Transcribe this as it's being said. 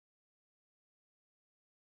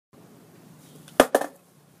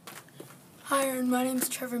Hi, Aaron. My name's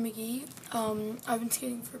Trevor McGee. I've been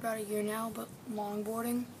skating for about a year now, but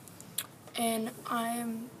longboarding, and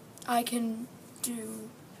I can do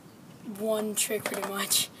one trick pretty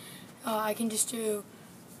much. I can just do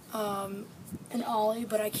an ollie,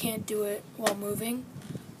 but I can't do it while moving.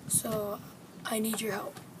 So I need your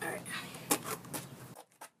help. All right.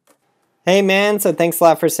 Hey man, so thanks a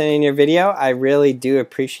lot for sending your video. I really do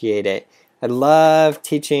appreciate it. I love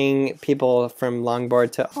teaching people from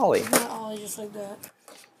longboard to ollie. Not ollie, just like that.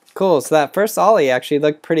 Cool, so that first ollie actually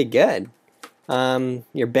looked pretty good.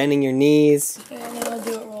 You're bending your knees, Okay, and then I'll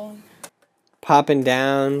do it rolling. popping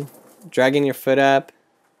down, dragging your foot up,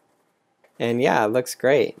 and yeah, it looks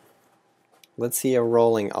great. Let's see a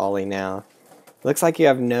rolling ollie now. Looks like you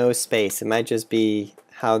have no space. It might just be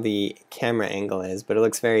how the camera angle is, but it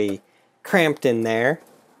looks very cramped in there.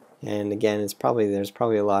 And again, there's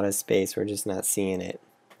probably a lot of space. We're just not seeing it.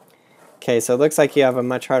 Okay, so it looks like you have a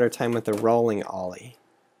much harder time with the rolling ollie.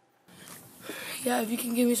 Yeah, if you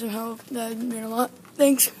can give me some help, that'd mean a lot.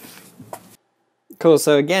 Thanks. Cool,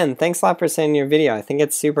 so again, thanks a lot for sending your video. I think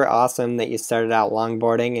it's super awesome that you started out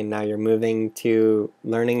longboarding and now you're moving to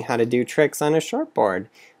learning how to do tricks on a shortboard.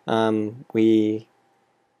 We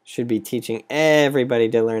should be teaching everybody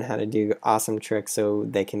to learn how to do awesome tricks so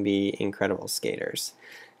they can be incredible skaters.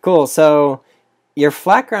 Cool, so your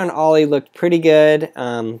flat ground ollie looked pretty good.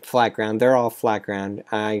 Flat ground, they're all flat ground.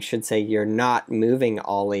 I should say you're not moving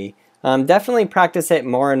ollie. Definitely practice it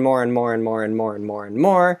more and more and more and more and more and more and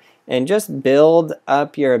more, and just build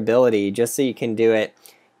up your ability just so you can do it.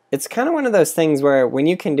 It's kind of one of those things where when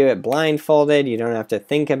you can do it blindfolded, you don't have to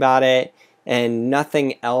think about it, and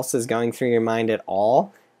nothing else is going through your mind at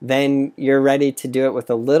all, then you're ready to do it with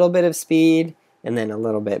a little bit of speed, and then a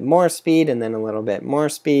little bit more speed, and then a little bit more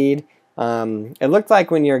speed. It looked like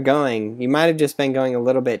when you're going, you might have just been going a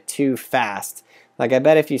little bit too fast. Like I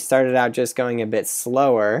bet if you started out just going a bit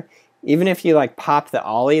slower, even if you like pop the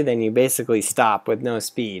ollie, then you basically stop with no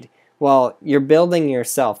speed. Well, you're building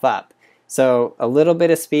yourself up. So a little bit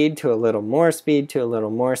of speed to a little more speed to a little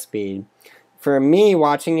more speed. For me,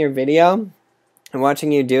 watching your video and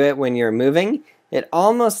watching you do it when you're moving, it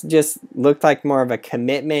almost just looked like more of a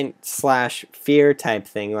commitment slash fear type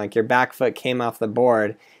thing. Like your back foot came off the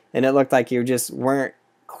board and it looked like you just weren't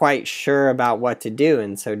quite sure about what to do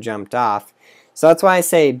and so jumped off. So that's why I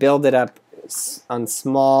say build it up on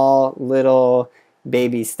small little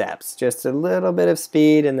baby steps. Just a little bit of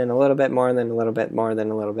speed and then a little bit more and then a little bit more, then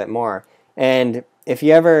a little bit more. And if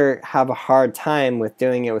you ever have a hard time with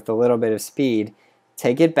doing it with a little bit of speed,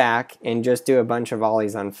 take it back and just do a bunch of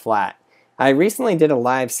ollies on flat. I recently did a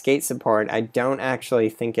live skate support. I don't actually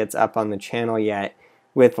think it's up on the channel yet,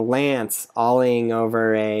 with Lance ollieing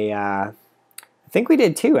over a, I think we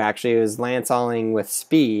did two actually. It was Lance ollieing with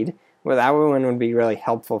speed. Well, that one would be really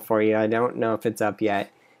helpful for you. I don't know if it's up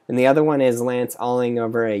yet. And the other one is Lance ollieing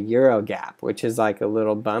over a Euro gap, which is like a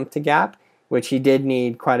little bump to gap, which he did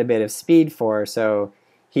need quite a bit of speed for, so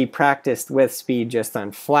he practiced with speed just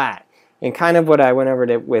on flat. And kind of what I went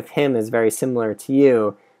over with him is very similar to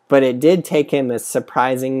you, but it did take him a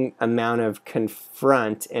surprising amount of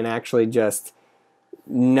confront and actually just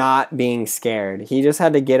not being scared. He just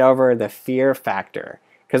had to get over the fear factor.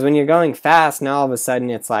 Because when you're going fast, now all of a sudden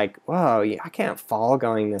it's like, whoa, I can't fall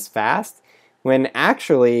going this fast. When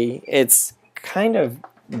actually it's kind of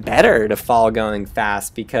better to fall going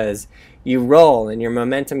fast because you roll and your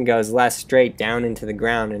momentum goes less straight down into the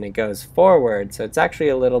ground and it goes forward, so it's actually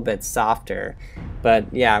a little bit softer. But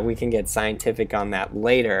yeah, we can get scientific on that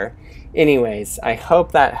later. Anyways, I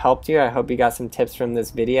hope that helped you. I hope you got some tips from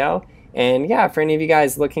this video. And yeah, for any of you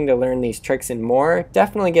guys looking to learn these tricks and more,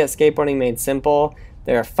 definitely get Skateboarding Made Simple.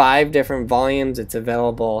 There are 5 different volumes. It's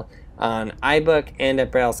available on iBook and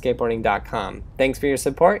at brailleskateboarding.com. Thanks for your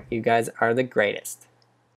support. You guys are the greatest.